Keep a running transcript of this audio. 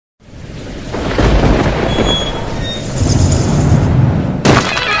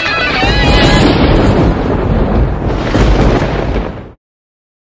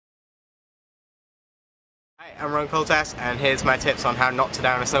I'm Rowan Coultas, and here's my tips on how not to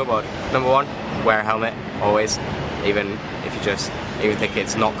down a snowboard. Number 1, wear a helmet, always. Even if you even think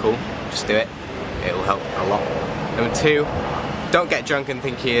it's not cool, just do it. It'll help a lot. Number 2, don't get drunk and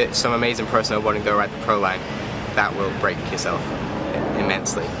think you're some amazing pro snowboarder and go ride the pro line. That will break yourself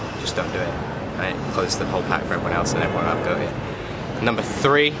immensely. Just don't do it. And it closes the whole pack for everyone else, and everyone will have to go here. Number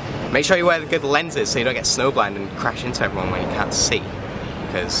 3, make sure you wear the good lenses so you don't get snowblind and crash into everyone when you can't see,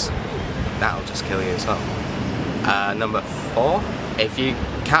 because that'll just kill you as well. Number 4, if you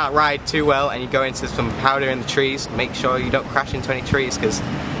can't ride too well and you go into some powder in the trees, make sure you don't crash into any trees, because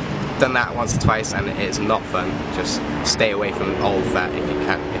I've done that once or twice and it is not fun. Just stay away from all of that if you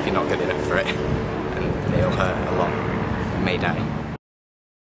can, if you're not good enough for it, and it'll hurt a lot. You may die.